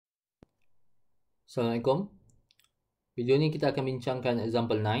Assalamualaikum. Video ni kita akan bincangkan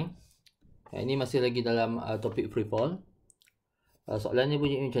example 9. Ini masih lagi dalam topik free fall. Soalannya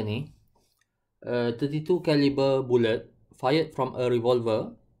bunyi macam ni. 32 caliber bullet fired from a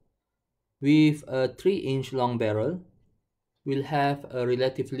revolver with a 3-inch long barrel will have a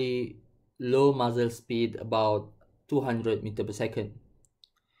relatively low muzzle speed about 200 meter per second.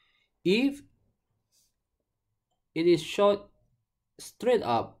 If it is shot straight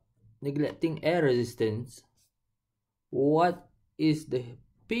up, neglecting air resistance, what is the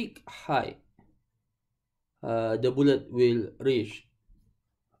peak height the bullet will reach?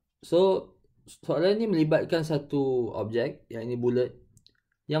 So, soalan ni melibatkan satu objek, yang ini bullet,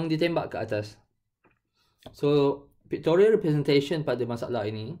 yang ditembak ke atas. So, pictorial representation pada masalah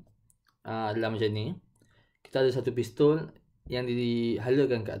ini adalah macam ni. Kita ada satu pistol yang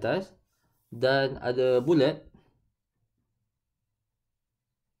dihalakan ke atas dan ada bullet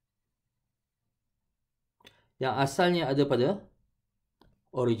yang asalnya ada pada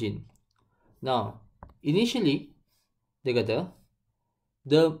origin. Now, initially, dia kata,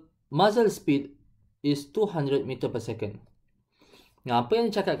 the muzzle speed is 200 meter per second. Nah, apa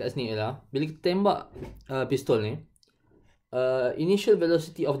yang cakap kat sini ialah, bila kita tembak pistol ni, initial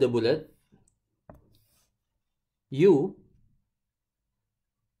velocity of the bullet, U,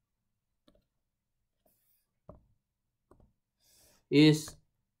 is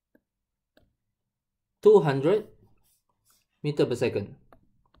 200 meter per second.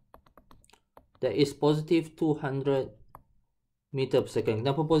 That is positive 200 meter per second.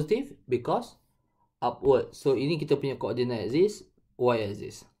 Kenapa positif? Because upward. So, ini kita punya coordinate axis, y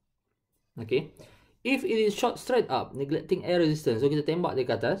axis. Okay. If it is shot straight up, neglecting air resistance. So, kita tembak dia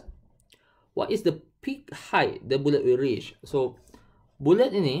ke atas. What is the peak height the bullet will reach? So, bullet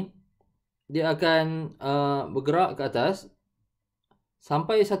ini, dia akan bergerak ke atas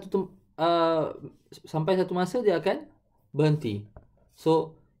sampai satu masa dia akan berhenti.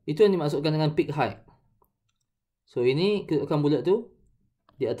 So, itu yang dimaksudkan dengan peak height. So, ini kedudukan bullet tu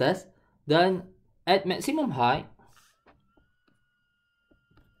di atas. Dan at maximum height,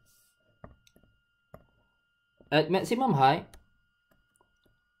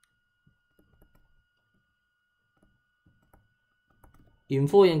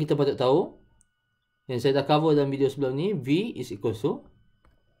 info yang kita patut tahu, yang saya dah cover dalam video sebelum ni, V is equal to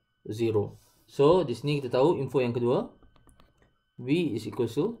 0. So, di sini kita tahu info yang kedua, V is equal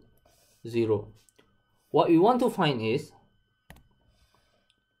to 0. What we want to find is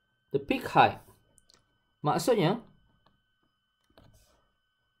the peak height. Maksudnya,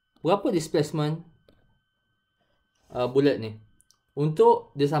 berapa displacement bullet ni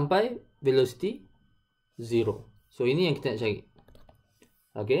untuk dia sampai velocity 0. So, ini yang kita nak cari.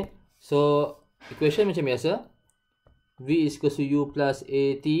 Okay. So, equation macam biasa. V is equal to U plus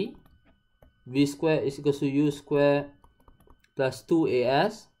AT. V square is equal to U square plus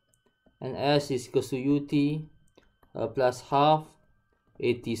 2AS. And S is equal to UT plus half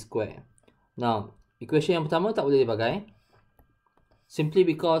AT square. Now, equation yang pertama tak boleh dipakai. Simply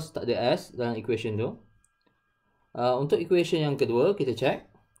because tak ada S dalam equation tu. Untuk equation yang kedua, kita check.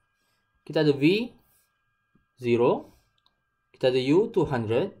 Kita ada V 0. Kita ada U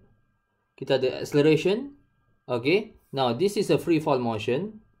 200. Kita ada acceleration. Okay. Now, this is a free fall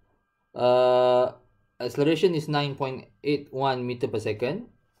motion. Acceleration is 9.81 meter per second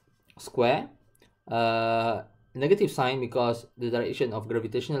square. Negative sign because the direction of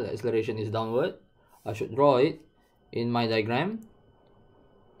gravitational acceleration is downward. I should draw it in my diagram.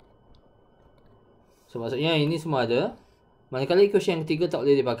 So, maksudnya ini semua ada. Manakala equation yang ketiga tak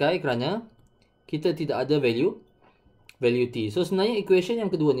boleh dipakai kerana kita tidak ada value T. So, sebenarnya equation yang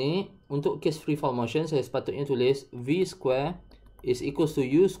kedua ni, untuk case free fall motion, saya sepatutnya tulis V square is equals to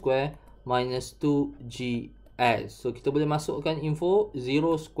U square minus 2GS. So, kita boleh masukkan info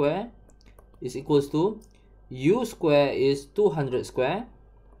 0 square is equals to U square is 200 square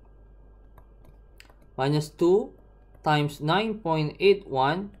minus 2 times 9.81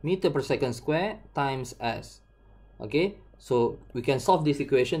 meter per second square times S. Okay, so we can solve this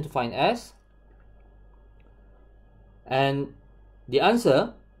equation to find S. And the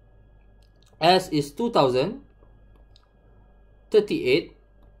answer, S is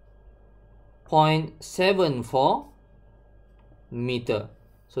 2038.74 meter.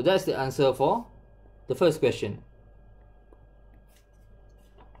 So that's the answer for the first question.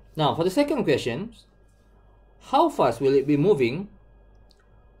 Now, for the second question, how fast will it be moving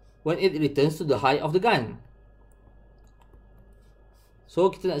when it returns to the height of the gun? So,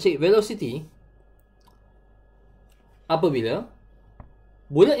 kita nak cari velocity apabila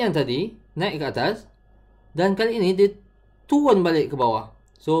bullet yang tadi naik ke atas dan kali ini dia turun balik ke bawah.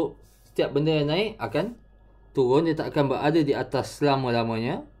 So, setiap benda yang naik akan turun. Dia tak akan berada di atas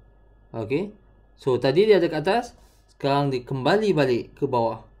selama-lamanya. Okay. So, tadi dia ada kat atas. Sekarang dia kembali balik ke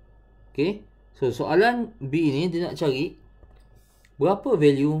bawah. Okay. So, soalan B ni dia nak cari berapa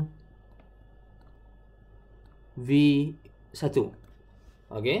value V1.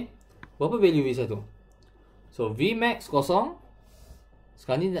 Okay. Berapa value V1? So, Vmax kosong.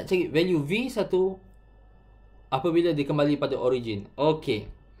 Sekarang ni nak cari value V1 apabila dia kembali pada origin. Okay.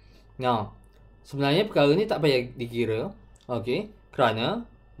 Now, sebenarnya perkara ni tak payah dikira. Okay. Kerana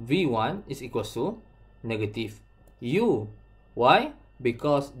V1 is equals to negative U. Why?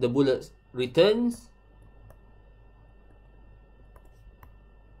 Because the bullet returns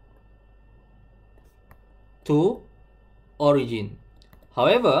to origin.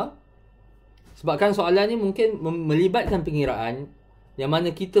 However, sebabkan soalan ni mungkin melibatkan pengiraan yang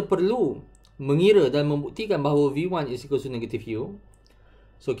mana kita perlu mengira dan membuktikan bahawa V1 is equal to negative U.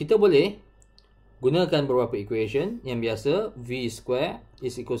 So, kita boleh gunakan beberapa equation yang biasa. V square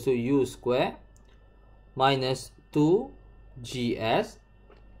is equal to U square minus 2GS.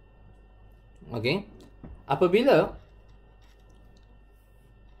 Okay. Apabila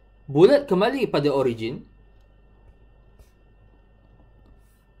bullet kembali pada origin,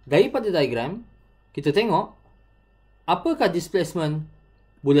 daripada diagram, kita tengok apakah displacement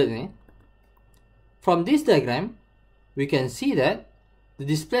bullet ni. From this diagram, we can see that the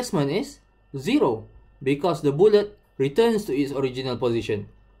displacement is 0 because the bullet returns to its original position.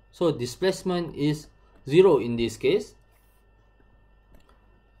 So, displacement is 0 in this case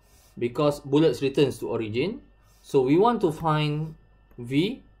because bullets returns to origin. So, we want to find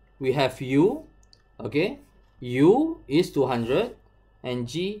V. We have U. Okay. U is 200 and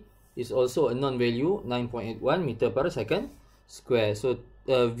G is also a known value, 9.81 meter per second square. So,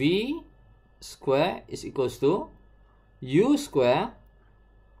 V square is equals to U square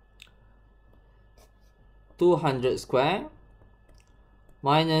 200 square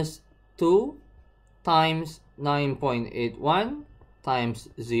minus 2 times 9.81 times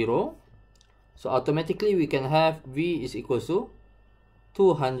 0. So, automatically we can have V is equals to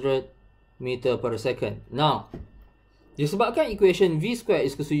 200 meter per second. Now, disebabkan equation V square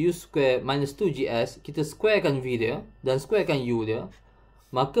is equals to U square minus 2GS, kita squarekan V dia dan squarekan U dia,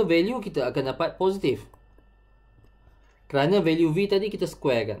 maka value kita akan dapat positif. Kerana value V tadi kita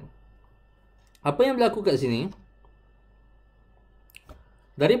squarekan. Apa yang berlaku kat sini?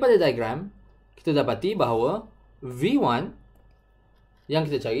 Daripada diagram, kita dapati bahawa V1 yang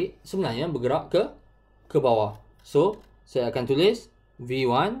kita cari sebenarnya bergerak ke bawah. So, saya akan tulis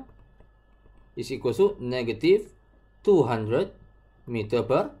V1 is equal to negative 200 meter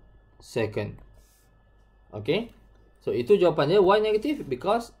per second. Okay. So, itu jawapan dia. Why negative?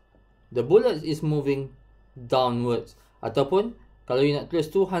 Because the bullet is moving downwards. Ataupun, kalau you nak tulis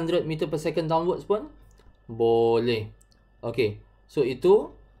 200 meter per second downwards pun, boleh. Okay. So, itu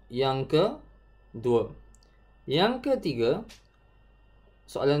yang kedua. Yang ketiga,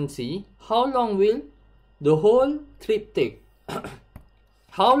 soalan C. How long will the whole trip take?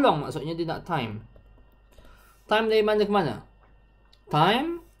 How long maksudnya dia nak time. Time dari mana ke mana?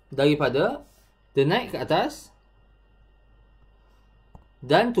 Time daripada dia naik ke atas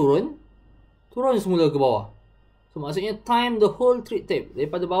dan turun semula ke bawah. So, maksudnya time the whole trip take.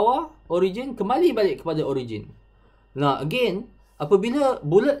 Daripada bawah, origin, kembali balik kepada origin. Now, again, apabila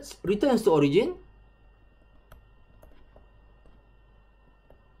bullet returns to origin,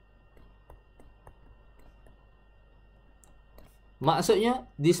 maksudnya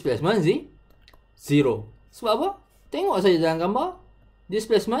displacement 0. Sebab apa? Tengok saja dalam gambar,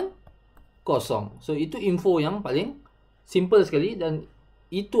 displacement kosong. So, itu info yang paling simple sekali dan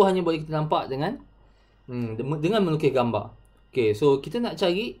itu hanya boleh kita nampak dengan melukis gambar. Okay, so kita nak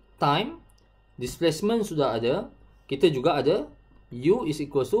cari time, displacement sudah ada. Kita juga ada U is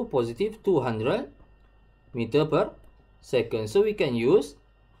equal to positive 200 meter per second. So, we can use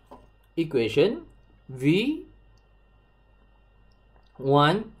equation V1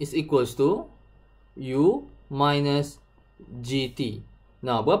 is equals to U minus GT.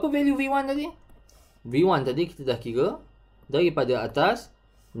 Nah, berapa value V1 tadi? V1 tadi kita dah kira daripada atas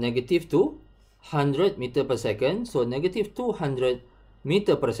negative to 100 meter per second. So, negative 200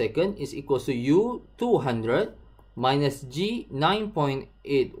 meter per second is equals to U 200 minus G 9.81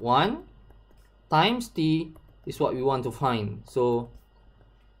 times T is what we want to find. So,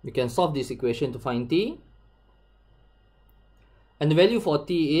 we can solve this equation to find T. And the value for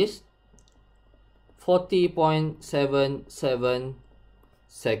T is 40.77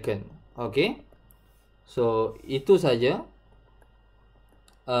 second. Okay. So, itu saja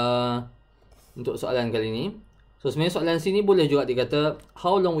untuk soalan kali ini. So sebenarnya soalan sini boleh juga dikata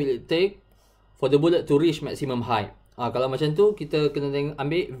how long will it take for the bullet to reach maximum height. Kalau macam tu kita kena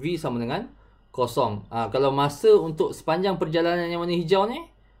ambil V sama dengan kosong. Kalau masa untuk sepanjang perjalanan yang warna hijau ni,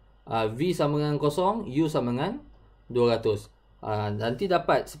 V sama dengan kosong, U sama dengan 200. Nanti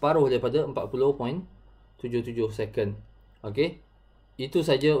dapat separuh daripada 40.77 second. Okay, itu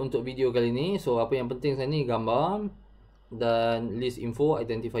saja untuk video kali ni. So apa yang penting saya ni gambar dan list info,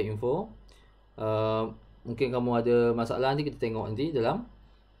 identify info. Mungkin kamu ada masalah, nanti kita tengok nanti dalam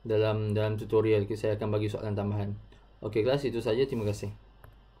tutorial. Saya akan bagi soalan tambahan. Okey kelas, itu saja. Terima kasih.